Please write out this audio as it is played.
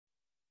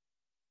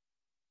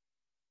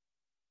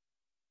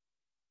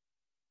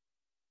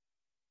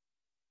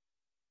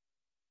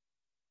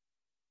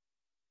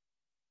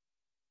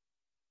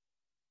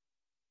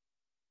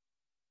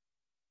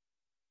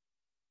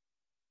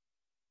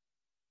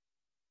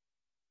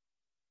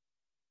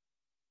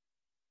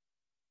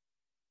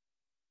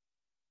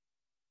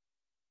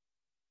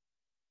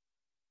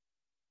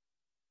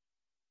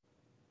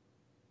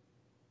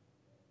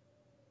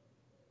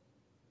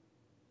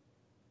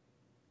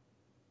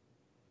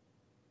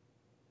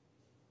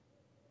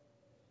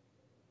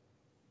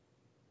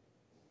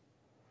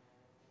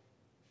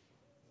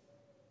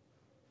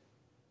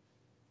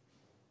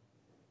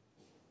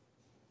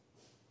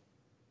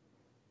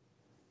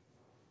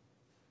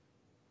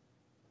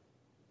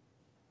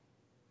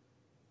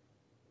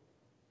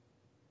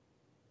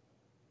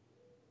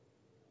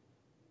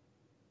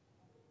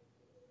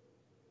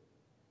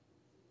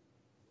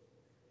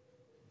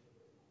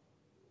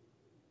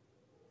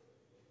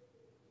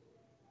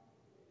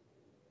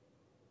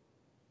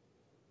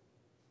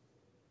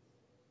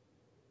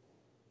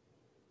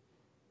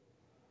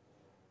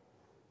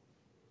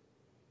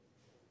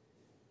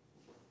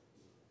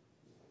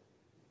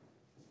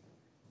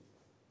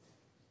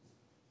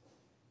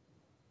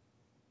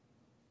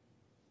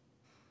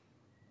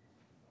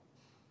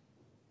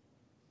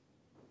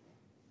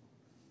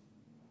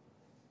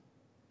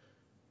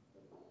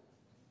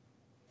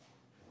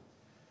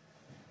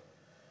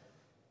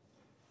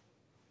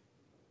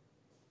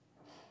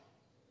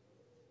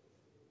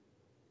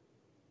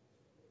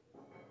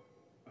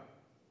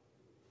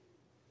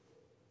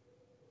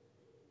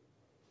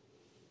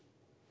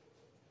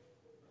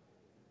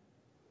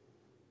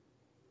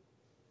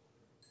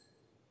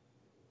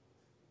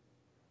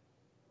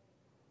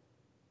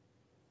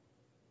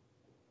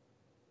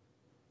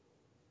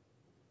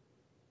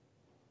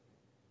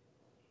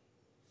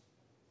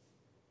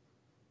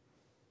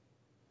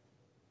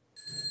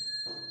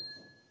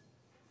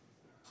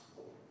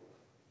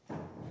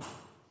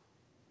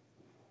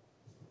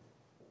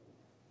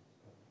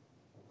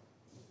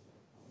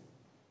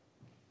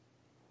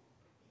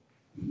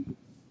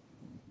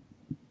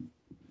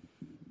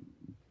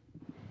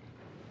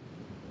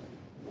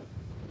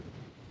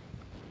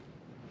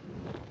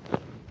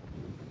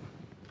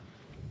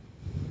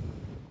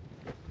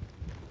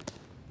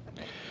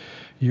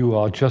You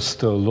are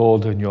just, O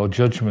Lord, and your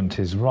judgment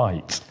is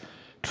right.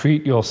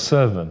 Treat your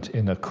servant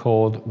in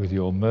accord with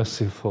your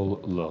merciful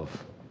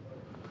love.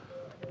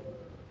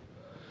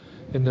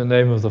 In the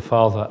name of the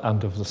Father,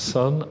 and of the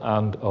Son,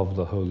 and of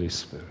the Holy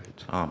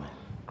Spirit. Amen.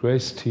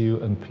 Grace to you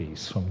and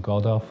peace from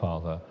God our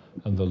Father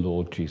and the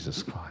Lord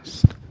Jesus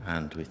Christ.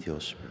 And with your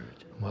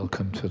spirit.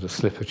 Welcome to the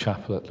Slipper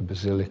Chapel at the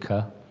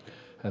Basilica,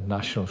 a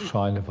National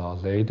Shrine of Our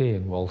Lady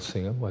in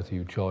Walsingham, whether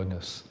you join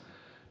us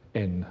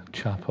in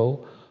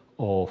chapel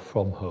or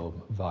from home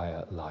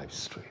via live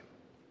stream.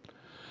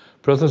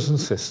 Brothers and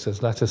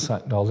sisters, let us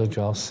acknowledge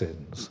our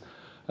sins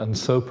and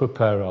so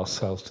prepare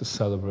ourselves to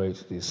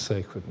celebrate these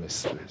sacred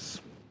mysteries.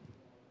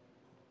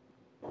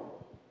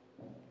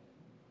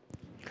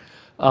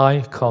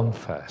 I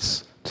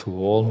confess to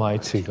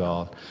Almighty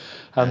God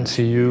and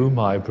to you,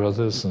 my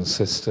brothers and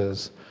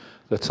sisters,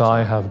 that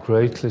I have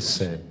greatly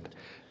sinned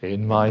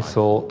in my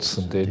thoughts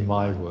and in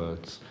my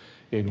words,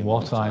 in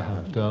what I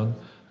have done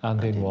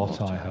and in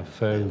what I have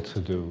failed to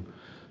do,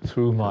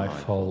 through my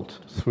fault,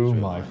 through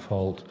my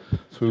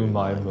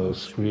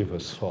most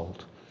grievous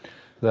fault.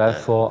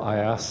 Therefore I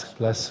ask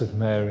Blessed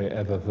Mary,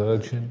 ever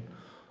Virgin,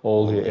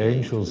 all the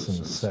angels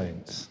and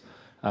saints,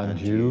 and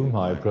you,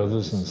 my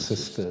brothers and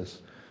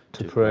sisters,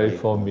 to pray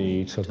for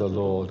me to the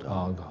Lord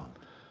our God.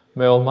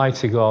 May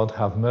Almighty God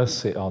have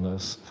mercy on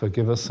us,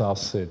 forgive us our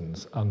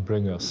sins, and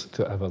bring us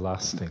to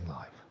everlasting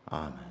life.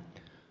 Amen.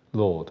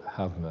 Lord,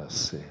 have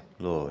mercy.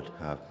 Lord,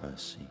 have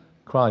mercy.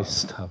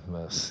 Christ, have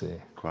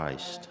mercy.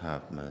 Christ,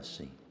 have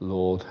mercy.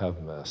 Lord,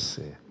 have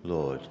mercy.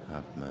 Lord,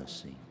 have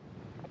mercy.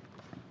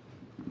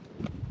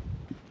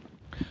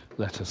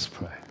 Let us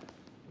pray.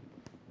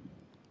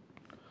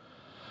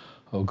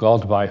 O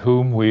God, by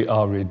whom we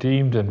are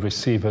redeemed and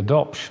receive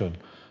adoption,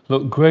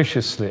 look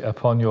graciously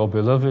upon your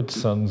beloved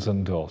sons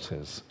and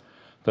daughters,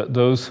 that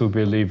those who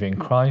believe in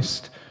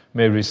Christ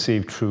may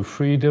receive true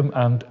freedom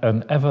and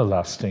an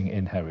everlasting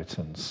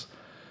inheritance.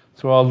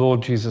 Through our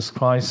Lord Jesus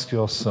Christ,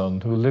 your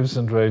Son, who lives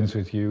and reigns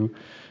with you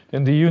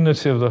in the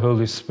unity of the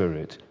Holy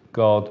Spirit,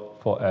 God,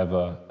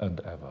 forever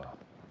and ever.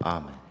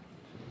 Amen.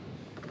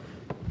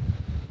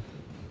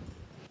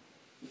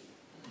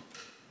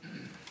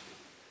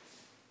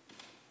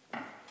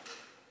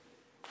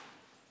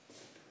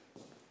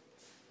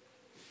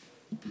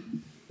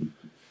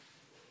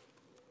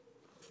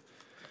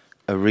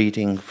 A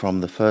reading from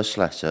the first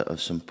letter of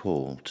St.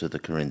 Paul to the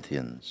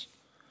Corinthians.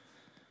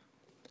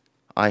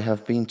 I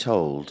have been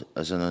told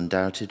as an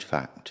undoubted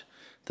fact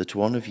that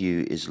one of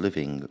you is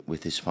living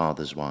with his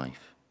father's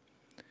wife.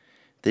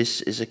 This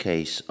is a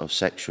case of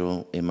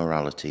sexual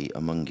immorality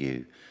among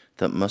you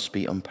that must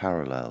be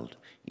unparalleled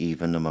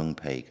even among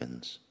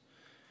pagans.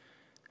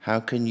 How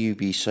can you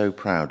be so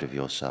proud of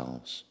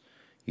yourselves?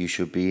 You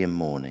should be in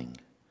mourning.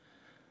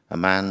 A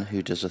man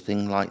who does a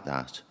thing like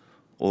that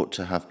ought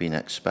to have been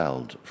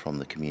expelled from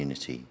the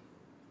community.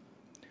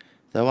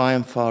 Though I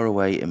am far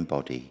away in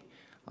body,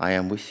 I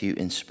am with you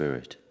in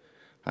spirit,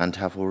 and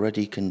have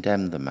already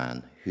condemned the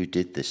man who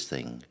did this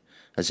thing,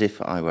 as if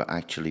I were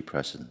actually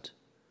present.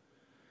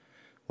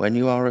 When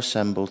you are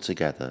assembled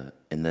together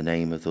in the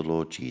name of the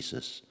Lord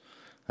Jesus,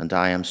 and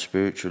I am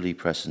spiritually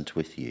present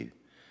with you,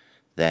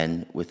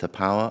 then, with the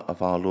power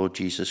of our Lord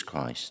Jesus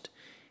Christ,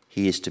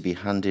 he is to be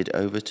handed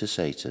over to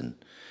Satan,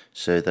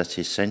 so that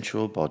his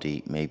sensual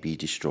body may be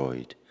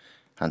destroyed,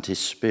 and his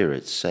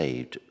spirit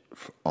saved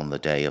on the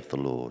day of the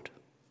Lord.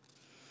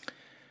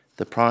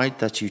 The pride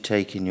that you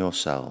take in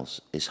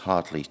yourselves is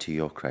hardly to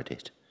your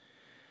credit.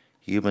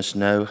 You must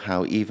know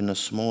how even a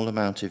small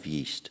amount of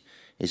yeast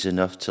is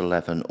enough to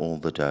leaven all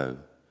the dough.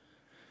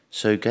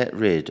 So get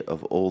rid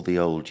of all the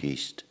old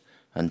yeast,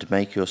 and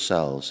make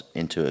yourselves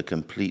into a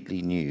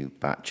completely new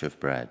batch of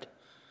bread,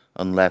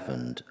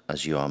 unleavened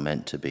as you are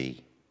meant to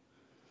be.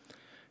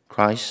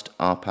 Christ,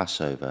 our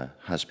Passover,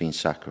 has been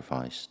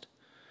sacrificed.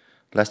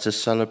 Let us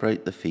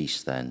celebrate the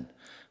feast, then,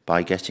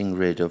 by getting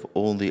rid of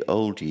all the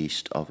old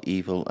yeast of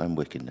evil and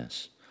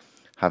wickedness,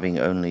 having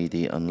only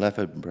the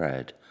unleavened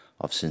bread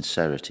of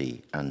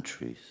sincerity and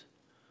truth.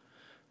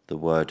 The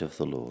word of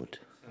the Lord.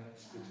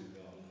 Thanks be to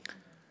God.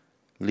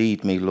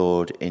 Lead me,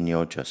 Lord, in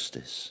your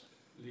justice.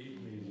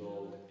 Lead me,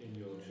 Lord, in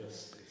your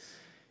justice.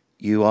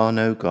 You are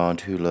no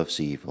God who loves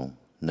evil.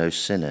 No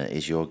sinner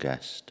is your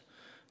guest.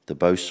 The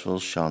boastful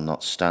shall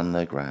not stand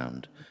their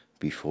ground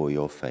before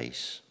your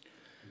face.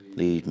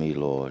 Lead me,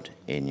 Lord,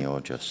 in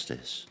your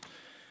justice.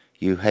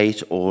 You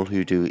hate all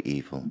who do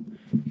evil.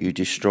 You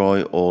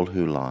destroy all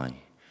who lie.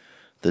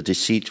 The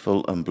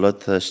deceitful and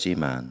bloodthirsty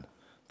man,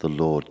 the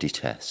Lord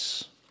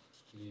detests.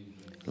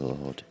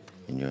 Lord,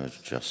 in your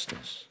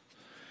justice.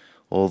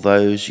 All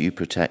those you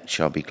protect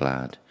shall be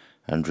glad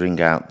and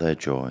ring out their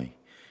joy.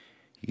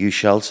 You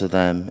shelter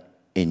them,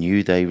 in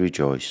you they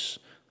rejoice,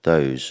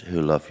 those who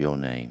love your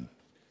name.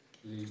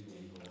 Lead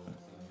me, Lord,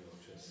 in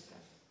your justice.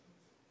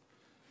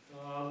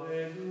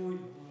 Alleluia,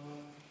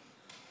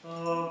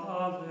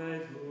 alleluia,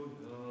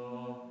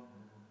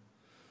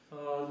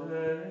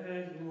 alleluia.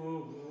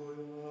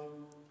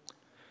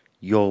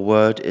 Your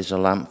word is a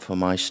lamp for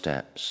my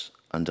steps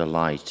and a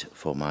light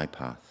for my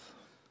path.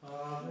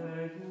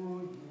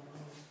 Alleluia,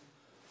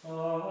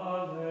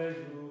 Alleluia.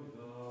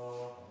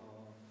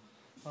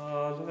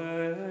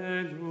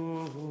 Alleluia.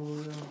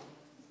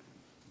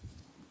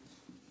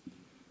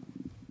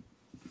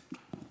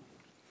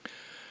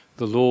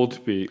 The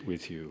Lord be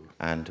with you.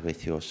 And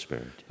with your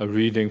spirit. A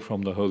reading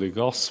from the Holy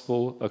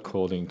Gospel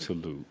according to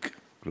Luke.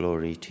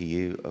 Glory to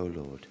you, O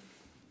Lord.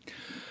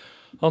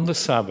 On the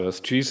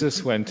Sabbath,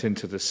 Jesus went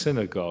into the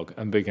synagogue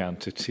and began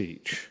to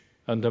teach,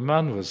 and a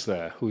man was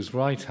there whose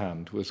right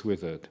hand was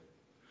withered.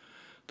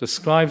 The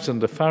scribes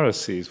and the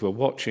Pharisees were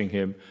watching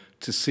him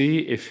to see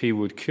if he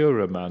would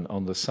cure a man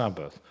on the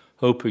Sabbath,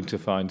 hoping to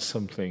find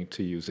something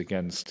to use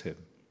against him.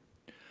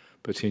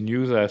 But he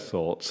knew their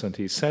thoughts, and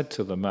he said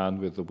to the man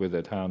with the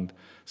withered hand,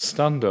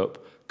 "Stand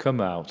up, come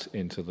out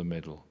into the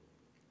middle."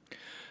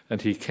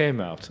 And he came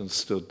out and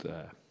stood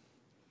there.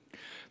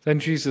 Then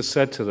Jesus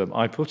said to them,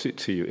 "I put it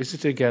to you, is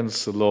it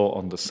against the law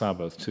on the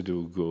Sabbath to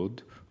do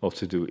good or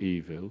to do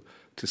evil,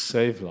 to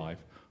save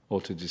life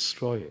or to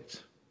destroy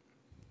it?"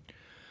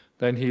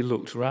 Then he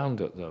looked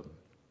round at them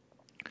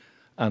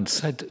and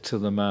said to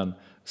the man,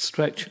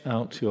 "Stretch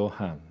out your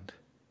hand."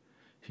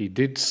 He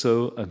did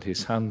so, and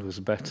his hand was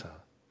better.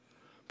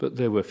 But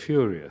they were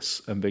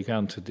furious and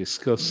began to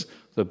discuss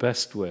the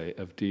best way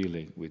of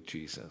dealing with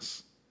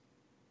Jesus.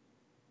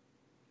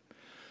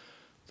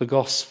 The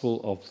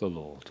Gospel of the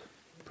Lord.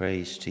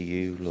 Praise to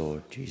you,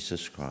 Lord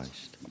Jesus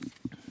Christ.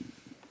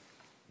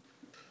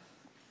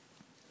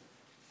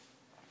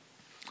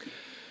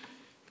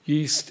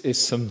 Yeast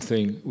is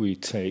something we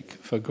take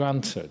for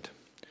granted.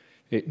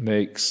 It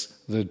makes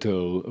the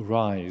dough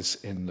rise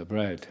in the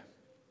bread.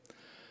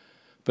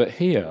 But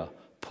here,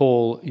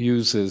 Paul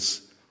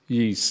uses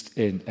yeast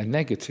in a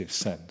negative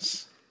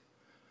sense.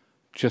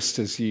 Just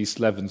as yeast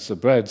leavens the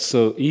bread,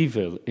 so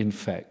evil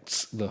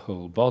infects the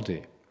whole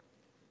body.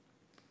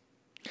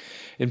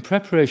 In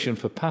preparation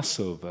for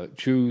Passover,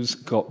 Jews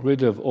got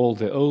rid of all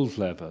the old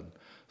leaven,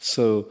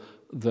 so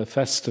the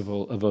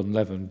festival of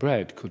unleavened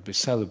bread could be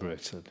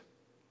celebrated.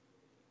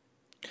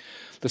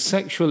 The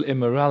sexual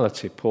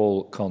immorality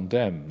Paul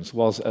condemns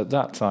was at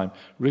that time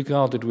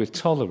regarded with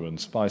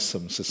tolerance by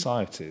some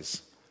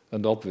societies,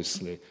 and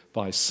obviously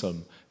by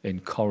some in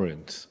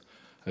Corinth,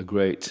 a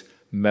great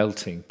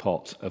melting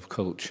pot of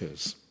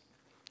cultures.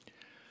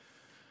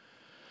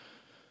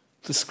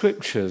 The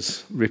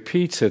scriptures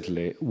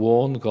repeatedly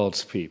warn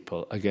God's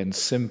people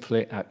against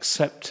simply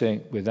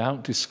accepting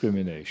without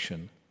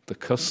discrimination the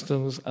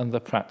customs and the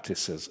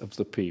practices of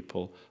the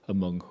people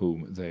among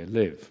whom they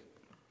live.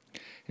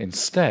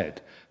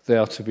 Instead, they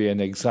are to be an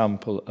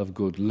example of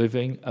good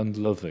living and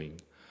loving,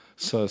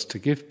 so as to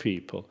give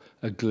people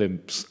a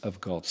glimpse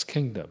of God's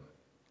kingdom.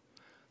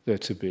 They're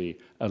to be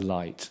a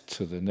light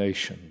to the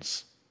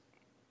nations.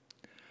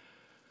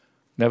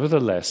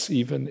 Nevertheless,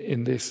 even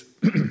in this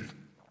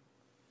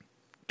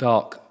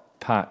dark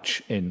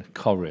patch in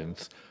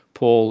Corinth,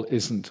 Paul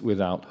isn't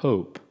without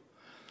hope.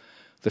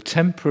 The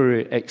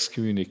temporary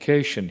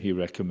excommunication he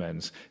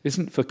recommends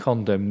isn't for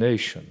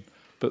condemnation,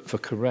 but for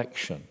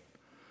correction,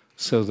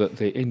 so that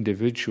the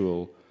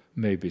individual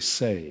may be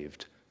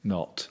saved,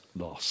 not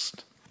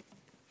lost.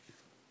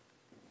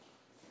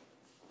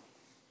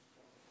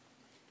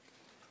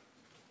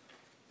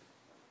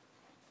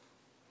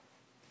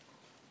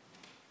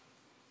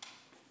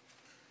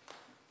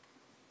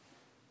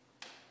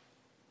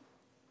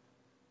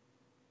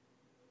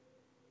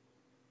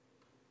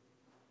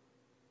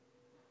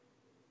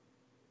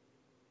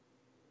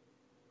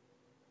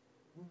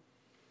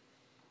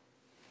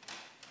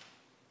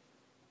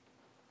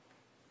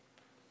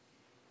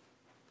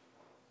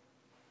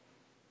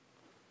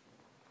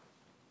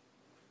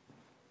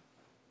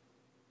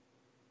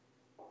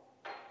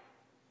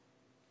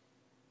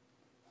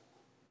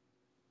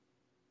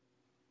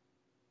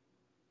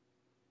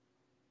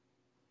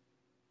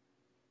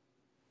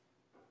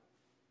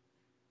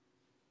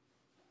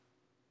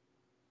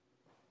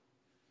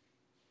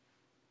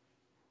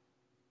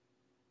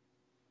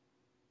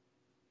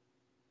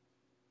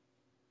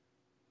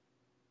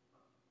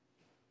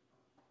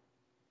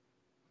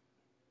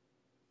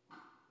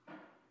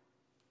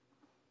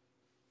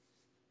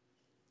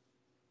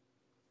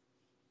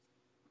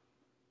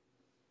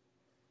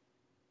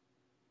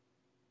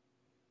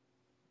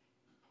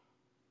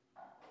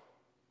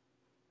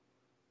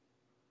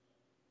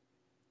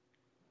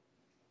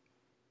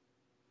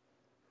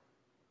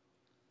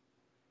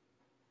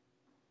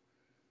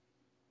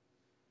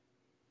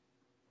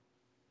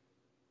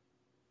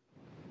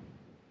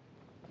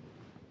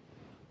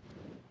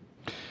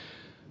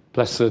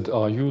 Blessed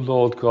are you,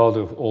 Lord God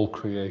of all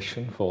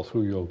creation, for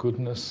through your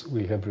goodness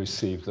we have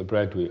received the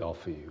bread we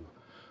offer you.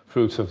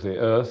 Fruit of the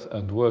earth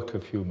and work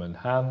of human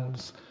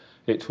hands,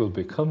 it will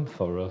become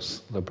for us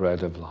the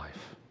bread of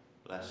life.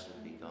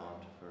 Blessed be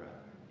God forever.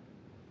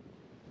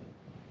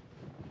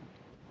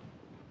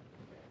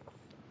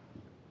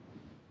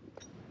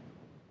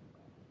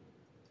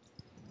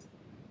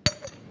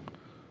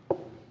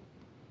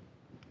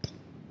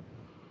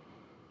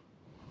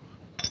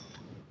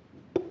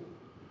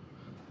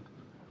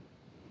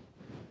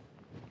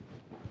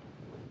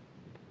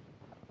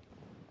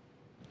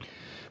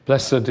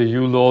 Blessed are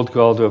you, Lord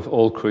God of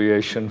all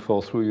creation,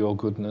 for through your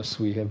goodness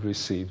we have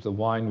received the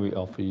wine we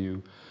offer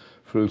you,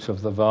 fruit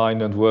of the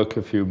vine and work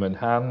of human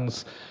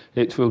hands.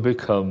 It will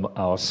become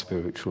our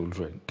spiritual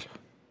drink.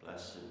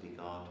 Blessed be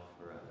God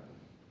forever.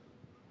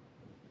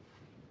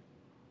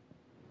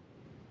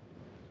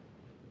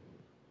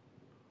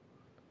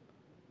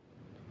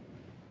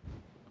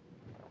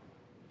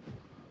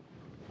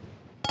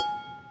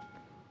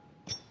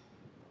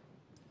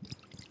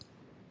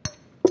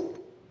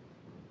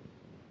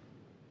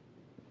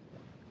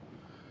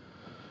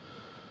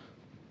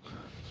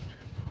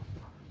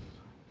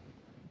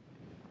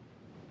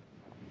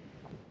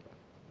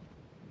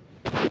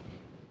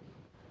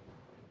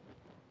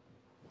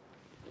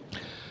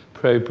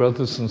 Pray,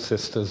 brothers and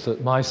sisters,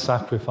 that my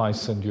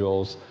sacrifice and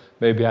yours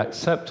may be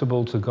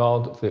acceptable to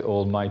God, the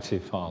Almighty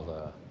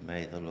Father.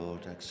 May the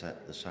Lord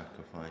accept the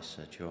sacrifice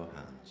at your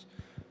hands,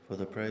 for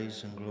the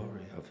praise and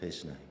glory of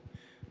his name,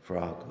 for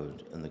our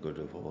good and the good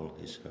of all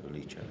his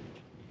holy church.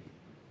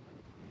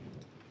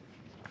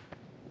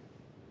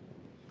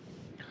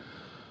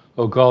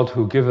 O God,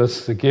 who give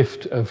us the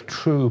gift of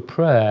true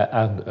prayer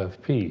and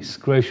of peace,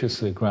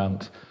 graciously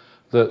grant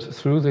that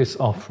through this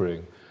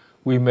offering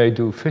we may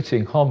do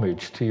fitting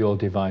homage to your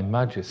divine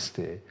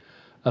majesty,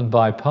 and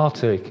by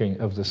partaking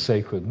of the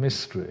sacred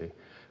mystery,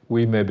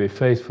 we may be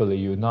faithfully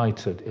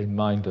united in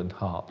mind and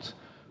heart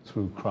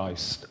through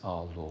Christ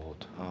our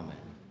Lord. Amen.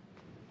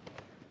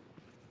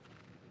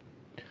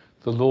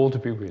 The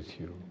Lord be with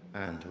you.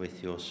 And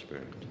with your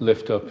spirit.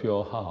 Lift up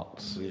your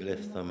hearts. We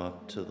lift them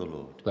up to the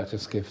Lord. Let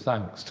us give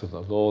thanks to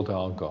the Lord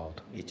our God.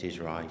 It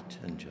is right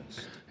and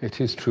just. It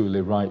is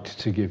truly right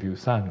to give you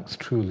thanks,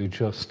 truly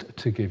just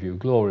to give you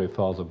glory,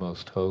 Father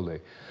most holy.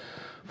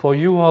 For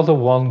you are the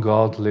one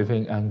God,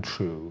 living and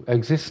true,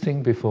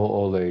 existing before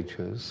all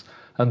ages,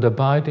 and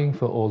abiding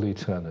for all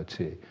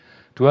eternity,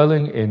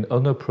 dwelling in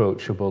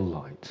unapproachable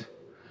light.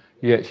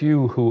 Yet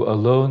you who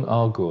alone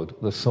are good,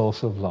 the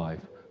source of life,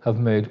 have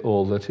made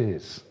all that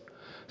is,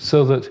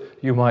 so that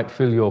you might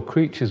fill your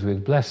creatures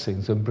with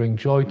blessings and bring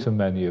joy to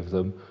many of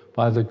them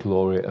by the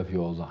glory of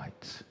your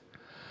light.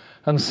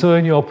 And so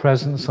in your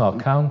presence are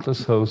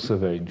countless hosts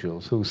of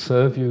angels who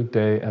serve you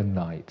day and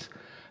night,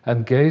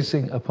 and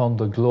gazing upon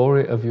the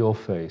glory of your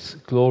face,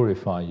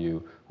 glorify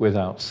you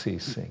without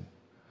ceasing.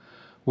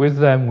 With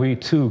them we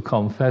too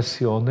confess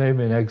your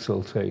name in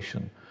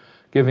exultation,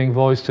 giving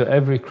voice to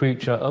every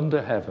creature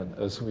under heaven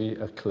as we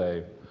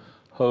acclaim,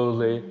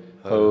 Holy,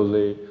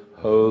 holy,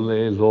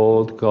 holy,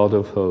 Lord God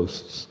of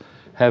hosts.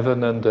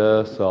 Heaven and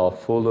earth are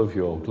full of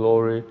your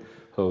glory.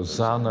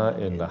 Hosanna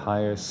in the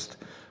highest.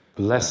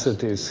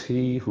 Blessed is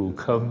he who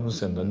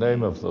comes in the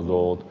name of the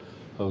Lord.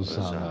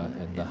 Hosanna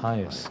in the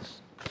highest.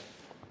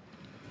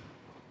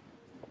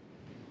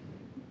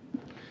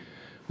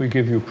 We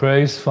give you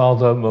praise,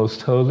 Father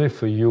most holy,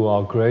 for you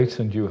are great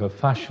and you have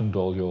fashioned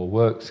all your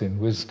works in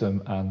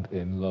wisdom and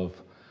in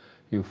love.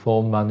 You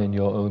formed man in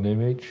your own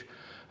image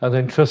and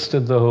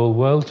entrusted the whole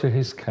world to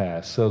his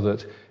care, so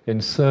that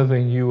in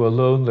serving you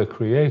alone, the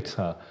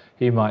Creator,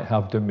 he might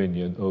have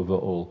dominion over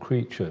all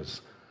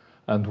creatures.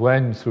 And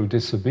when, through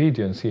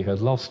disobedience, he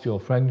had lost your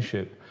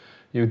friendship,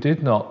 you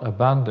did not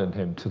abandon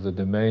him to the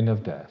domain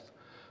of death,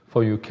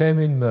 for you came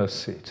in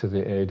mercy to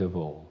the aid of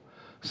all,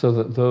 so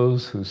that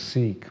those who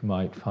seek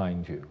might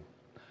find you.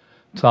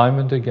 Time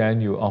and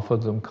again you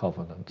offered them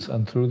covenants,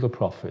 and through the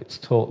prophets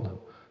taught them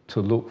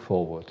to look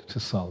forward to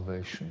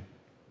salvation.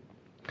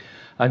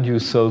 And you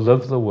so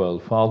loved the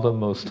world, Father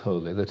most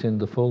holy, that in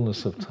the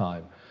fullness of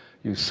time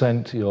you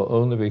sent your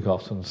only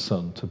begotten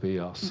Son to be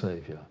our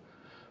Saviour.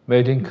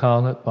 Made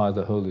incarnate by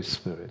the Holy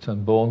Spirit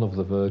and born of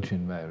the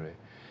Virgin Mary,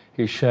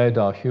 he shared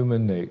our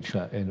human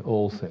nature in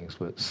all things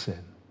but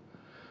sin.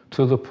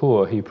 To the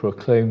poor he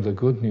proclaimed the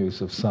good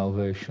news of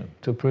salvation,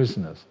 to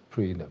prisoners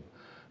freedom,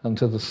 and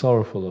to the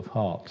sorrowful of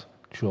heart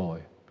joy.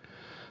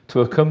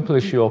 To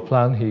accomplish your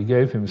plan, he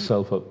gave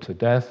himself up to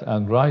death,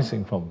 and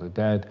rising from the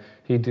dead,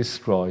 he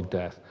destroyed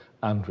death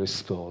and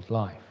restored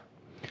life.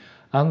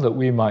 And that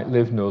we might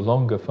live no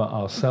longer for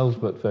ourselves,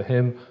 but for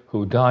him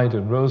who died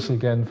and rose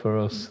again for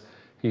us,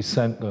 he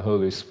sent the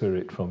Holy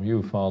Spirit from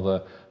you,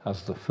 Father,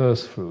 as the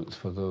first fruits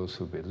for those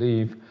who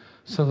believe,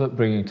 so that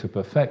bringing to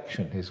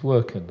perfection his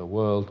work in the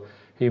world,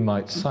 he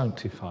might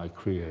sanctify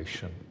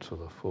creation to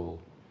the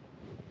full.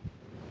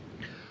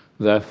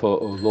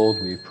 Therefore, O Lord,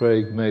 we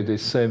pray, may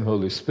this same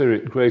Holy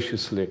Spirit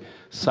graciously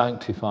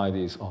sanctify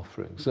these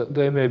offerings, that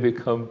they may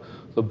become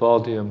the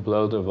body and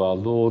blood of our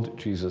Lord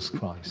Jesus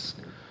Christ,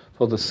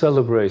 for the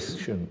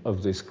celebration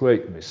of this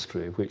great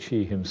mystery which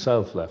he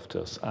himself left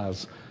us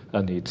as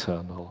an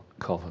eternal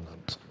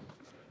covenant.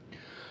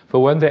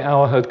 For when the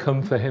hour had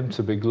come for him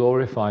to be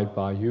glorified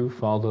by you,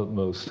 Father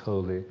most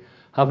holy,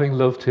 having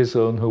loved his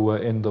own who were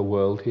in the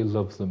world, he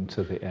loved them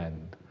to the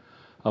end.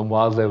 And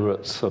while they were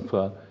at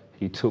supper,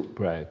 he took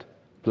bread,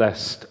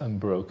 blessed and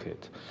broke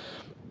it,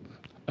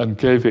 and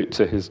gave it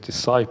to his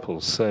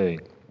disciples,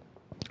 saying,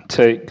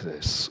 "Take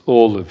this,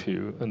 all of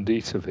you, and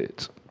eat of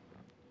it,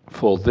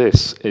 for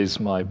this is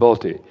my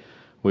body,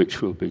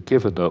 which will be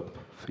given up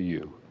for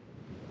you."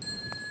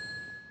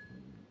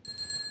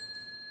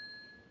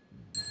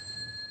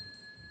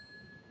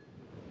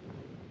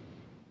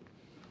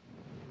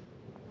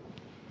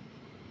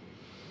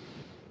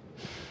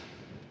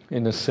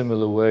 In a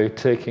similar way,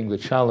 taking the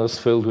chalice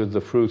filled with the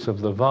fruit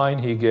of the vine,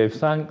 he gave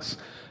thanks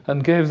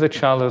and gave the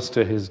chalice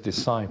to his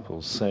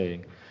disciples,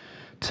 saying,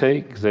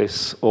 "Take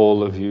this,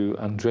 all of you,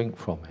 and drink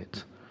from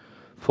it.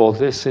 For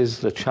this is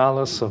the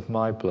chalice of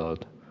my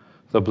blood,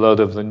 the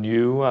blood of the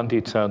new and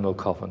eternal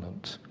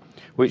covenant,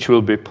 which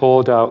will be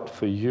poured out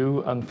for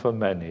you and for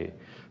many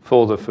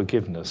for the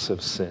forgiveness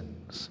of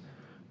sins.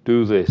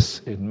 Do this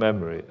in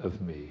memory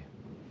of me."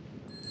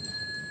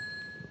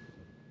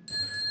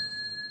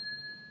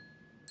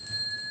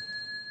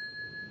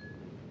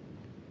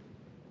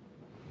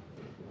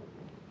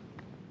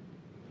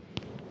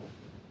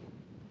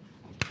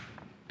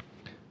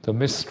 The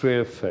mystery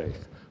of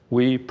faith.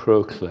 We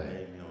proclaim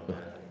your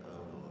death, O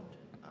Lord,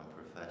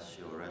 and profess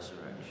your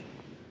resurrection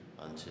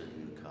until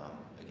you come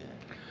again.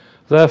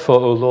 Therefore,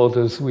 O Lord,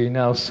 as we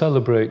now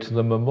celebrate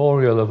the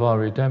memorial of our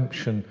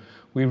redemption,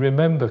 we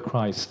remember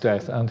Christ's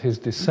death and his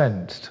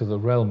descent to the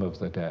realm of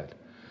the dead.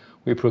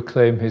 We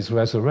proclaim his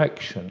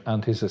resurrection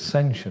and his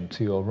ascension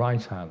to your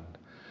right hand.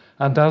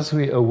 And as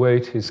we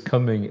await his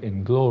coming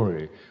in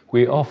glory,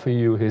 we offer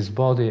you his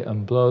body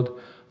and blood,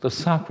 the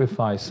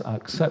sacrifice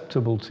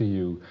acceptable to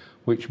you,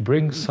 which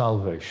brings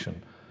salvation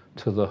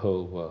to the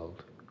whole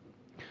world.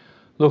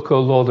 Look, O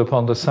Lord,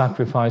 upon the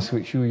sacrifice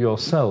which you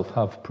yourself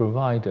have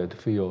provided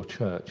for your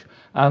church,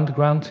 and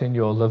grant in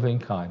your loving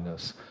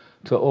kindness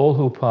to all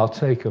who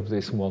partake of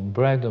this one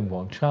bread and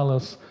one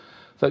chalice,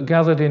 that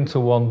gathered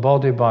into one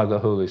body by the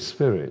Holy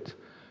Spirit,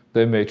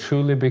 they may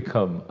truly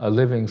become a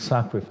living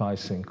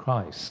sacrifice in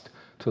Christ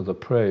to the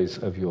praise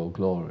of your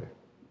glory.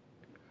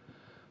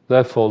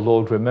 Therefore,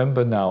 Lord,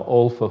 remember now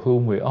all for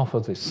whom we offer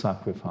this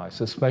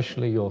sacrifice,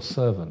 especially your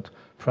servant,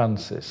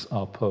 Francis,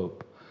 our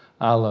Pope,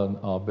 Alan,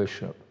 our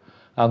Bishop,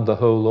 and the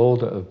whole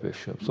order of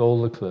bishops, all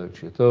the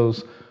clergy,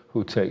 those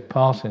who take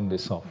part in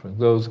this offering,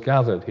 those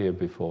gathered here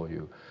before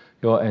you,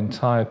 your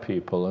entire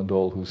people, and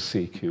all who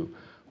seek you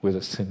with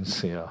a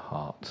sincere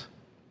heart.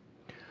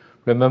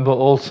 Remember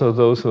also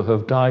those who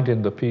have died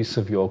in the peace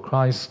of your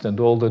Christ, and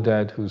all the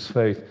dead whose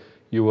faith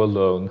you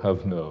alone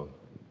have known.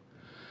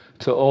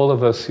 To all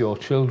of us, your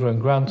children,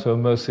 grant, O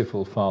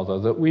merciful Father,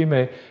 that we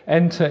may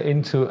enter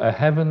into a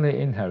heavenly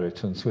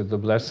inheritance with the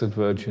Blessed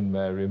Virgin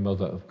Mary,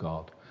 Mother of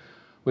God,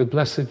 with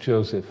blessed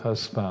Joseph, her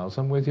spouse,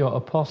 and with your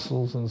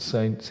apostles and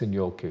saints in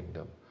your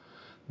kingdom,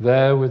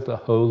 there with the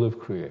whole of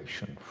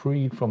creation,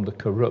 freed from the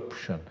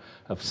corruption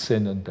of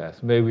sin and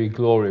death. May we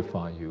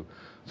glorify you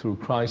through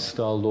Christ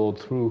our Lord,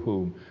 through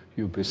whom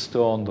you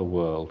bestow on the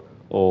world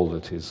all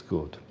that is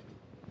good.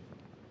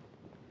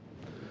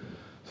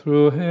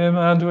 Through him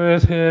and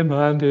with him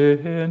and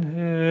in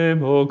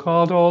him, O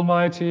God,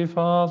 Almighty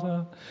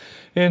Father,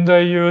 in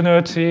the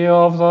unity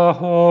of the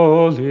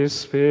Holy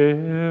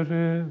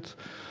Spirit,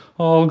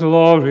 all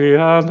glory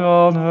and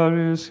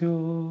honor is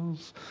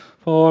yours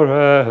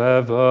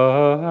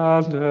forever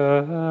and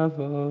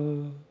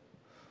ever.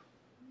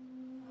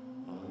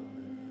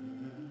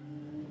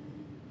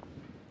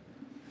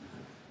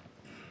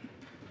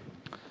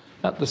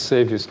 At the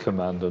Saviour's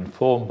command and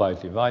formed by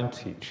divine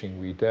teaching,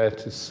 we dare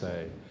to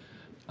say,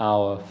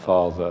 Our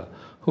Father,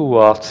 who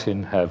art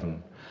in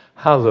heaven,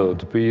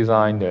 hallowed be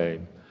thy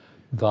name.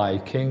 Thy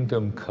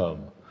kingdom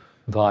come,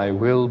 thy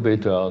will be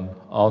done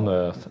on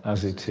earth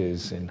as it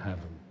is in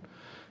heaven.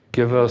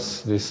 Give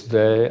us this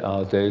day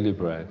our daily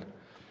bread,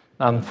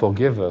 and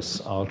forgive us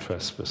our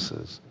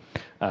trespasses,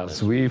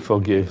 as we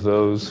forgive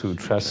those who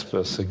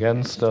trespass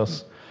against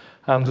us,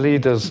 and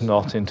lead us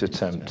not into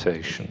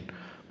temptation,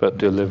 but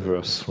deliver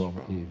us from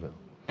evil.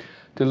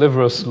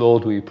 Deliver us,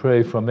 Lord, we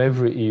pray, from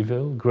every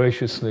evil.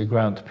 Graciously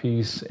grant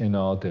peace in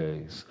our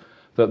days,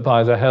 that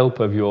by the help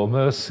of your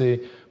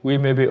mercy we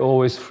may be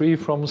always free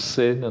from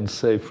sin and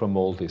safe from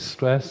all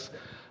distress,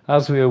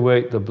 as we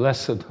await the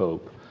blessed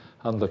hope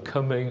and the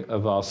coming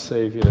of our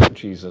Saviour,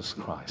 Jesus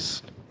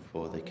Christ.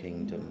 For the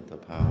kingdom, the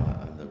power,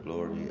 and the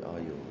glory are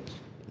yours,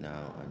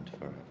 now and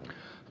forever.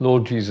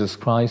 Lord Jesus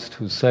Christ,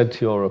 who said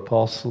to your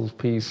apostles,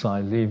 "Peace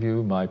I leave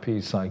you, my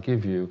peace I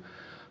give you,"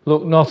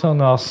 look not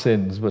on our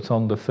sins, but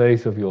on the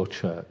faith of your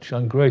church,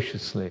 and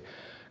graciously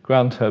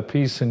grant her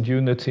peace and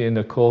unity in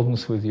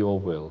accordance with your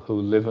will, who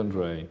live and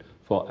reign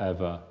for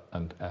ever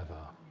and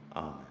ever.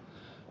 Amen.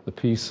 The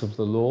peace of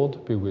the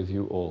Lord be with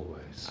you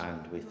always.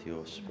 And with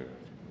your spirit.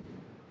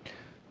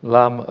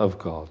 Lamb of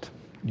God,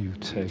 you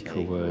take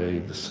away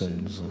the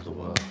sins of the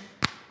world.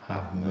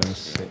 Have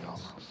mercy on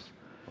us.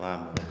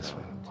 Lamb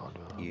of God,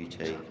 you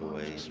take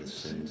away the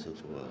sins of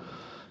the world.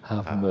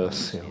 Have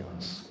mercy on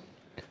us.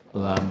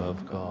 Lamb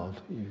of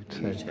God, you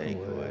take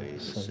away the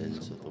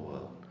sins of the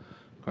world.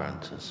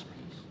 Grant us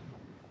peace.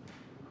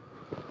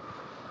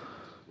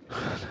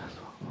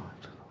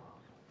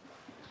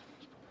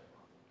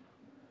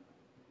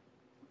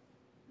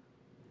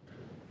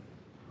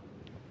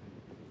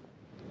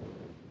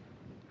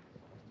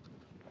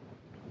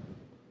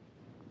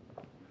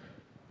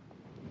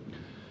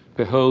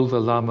 Behold the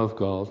Lamb of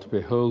God,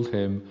 behold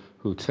him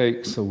who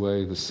takes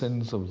away the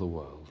sins of the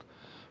world.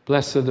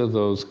 Blessed are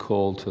those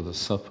called to the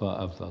supper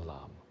of the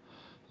Lamb.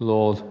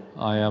 Lord,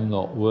 I am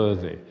not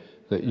worthy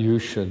that you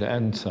should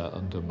enter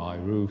under my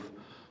roof,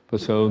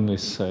 but only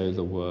say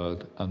the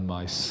word, and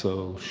my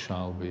soul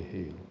shall be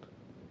healed.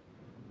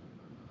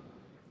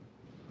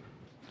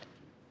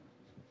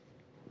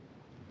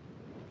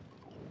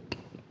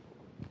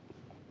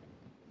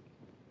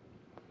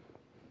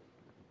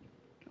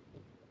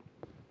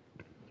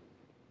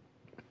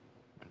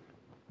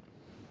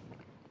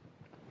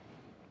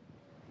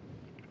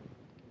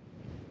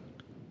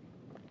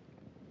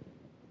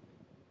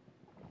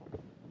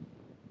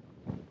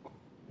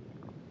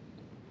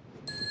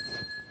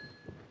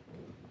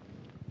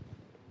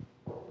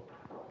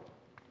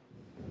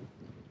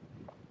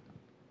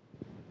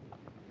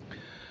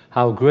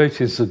 How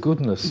great is the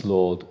goodness,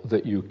 Lord,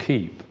 that you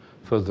keep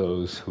for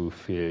those who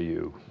fear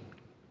you.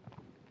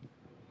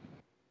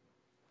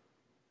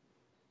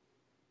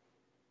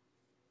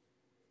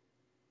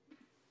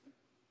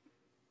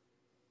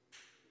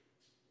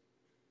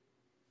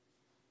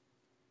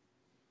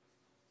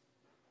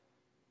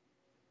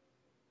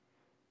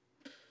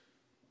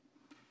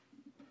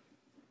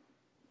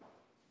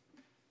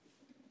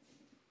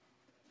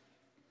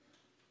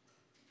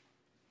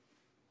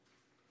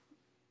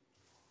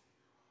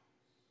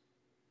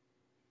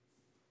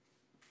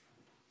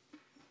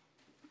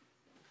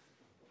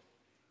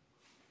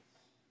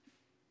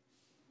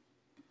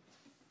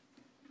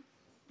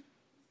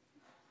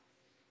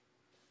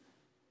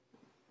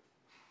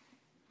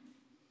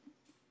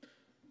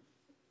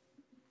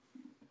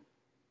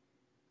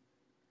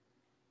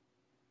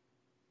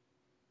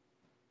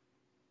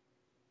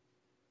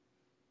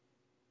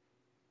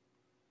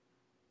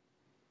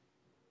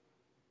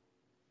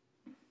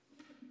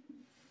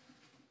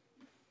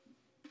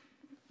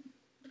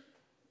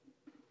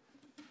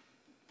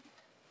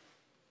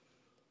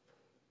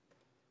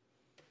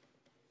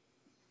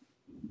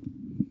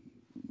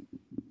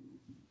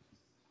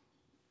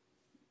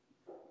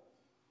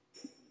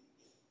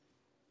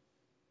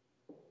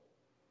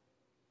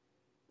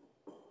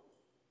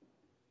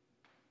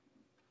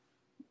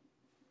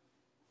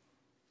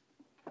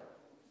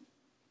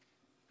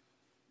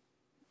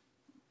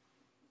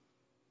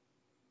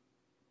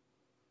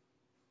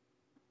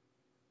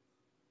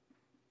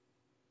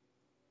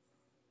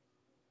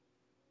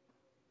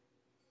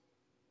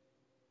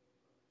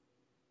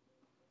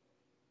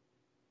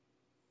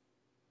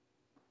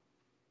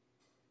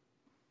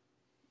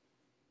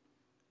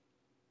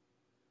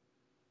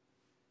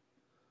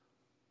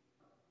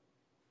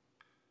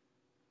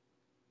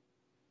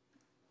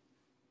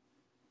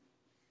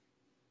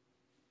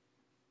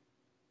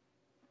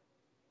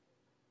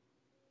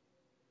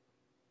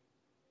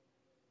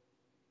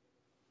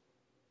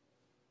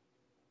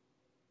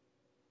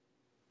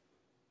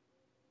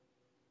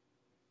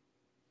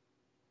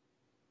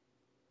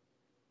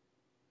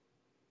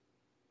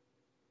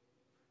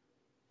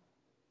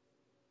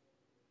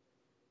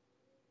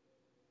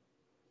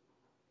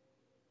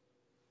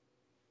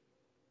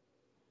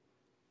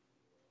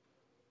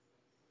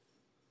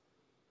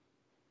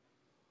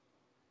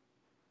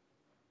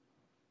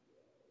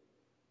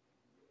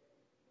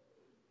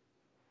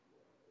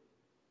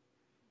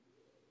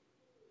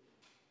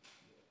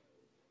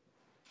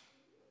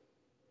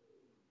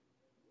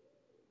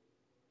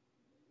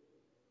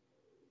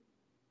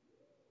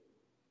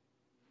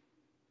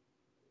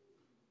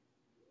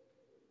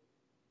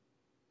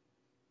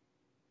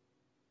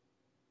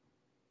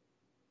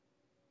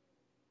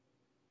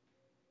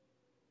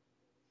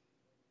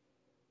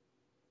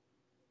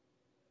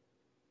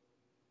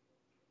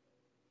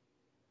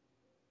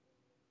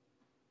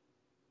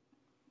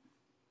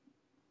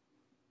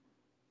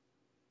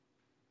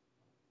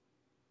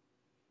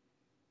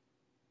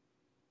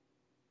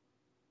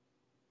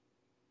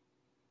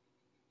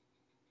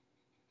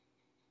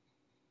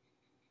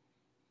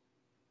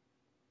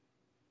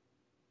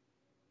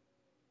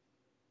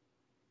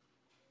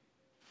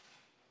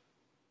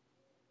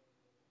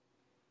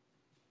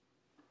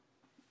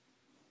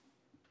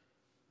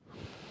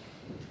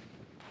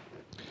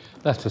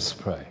 Let us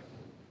pray.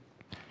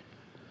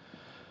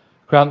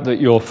 Grant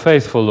that your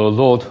faithful, O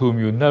Lord, whom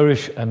you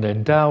nourish and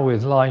endow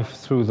with life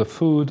through the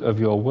food of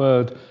your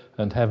word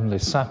and heavenly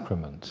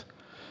sacrament,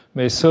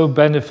 may so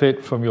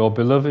benefit from your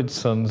beloved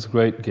Son's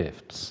great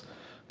gifts,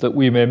 that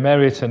we may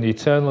merit an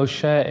eternal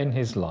share in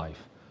his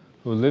life,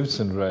 who lives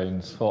and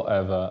reigns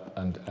forever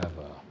and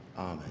ever.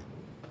 Amen.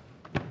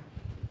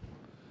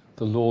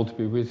 The Lord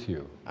be with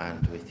you.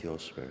 And with your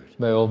spirit.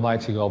 May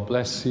Almighty God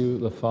bless you,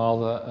 the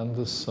Father and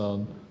the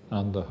Son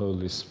and the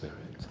Holy Spirit.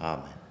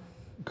 Amen.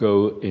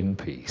 Go in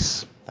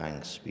peace.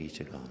 Thanks be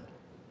to God.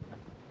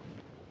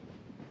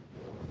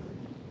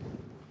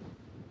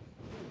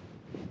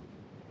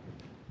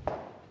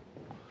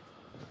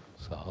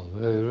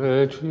 Salve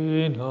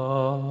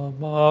Regina,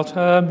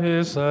 Mater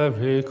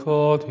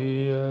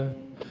Misericordiae,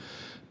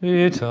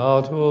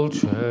 vita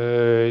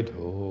dulcedo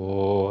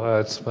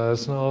et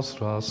spes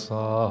nostra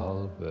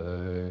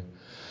salve.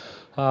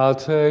 A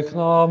te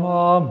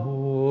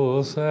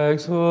clamamus,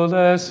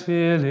 exules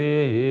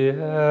Filii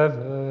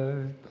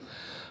Eve,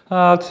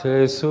 a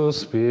te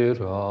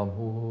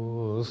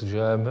suspiramus,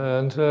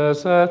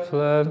 gementes et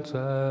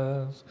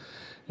flentes,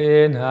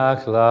 in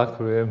ac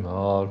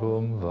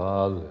lacrimarum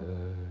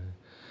vale.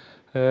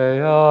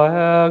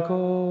 Ea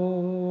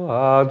ego,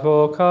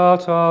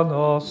 advocata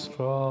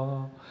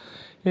nostra,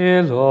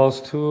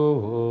 illos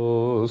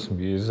tuos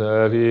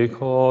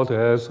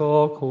misericordes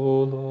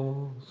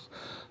oculos,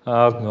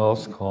 ad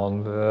nos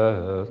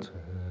converte.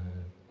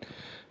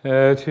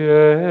 Et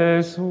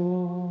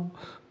Iesu,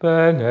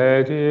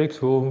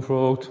 benedictum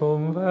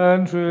fructum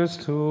ventris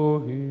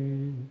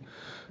tui,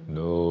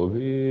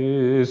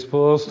 nobis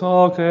post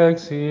hoc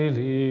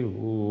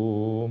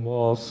exilium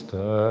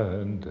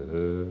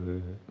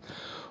ostende.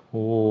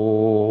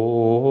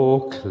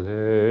 O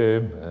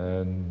clement.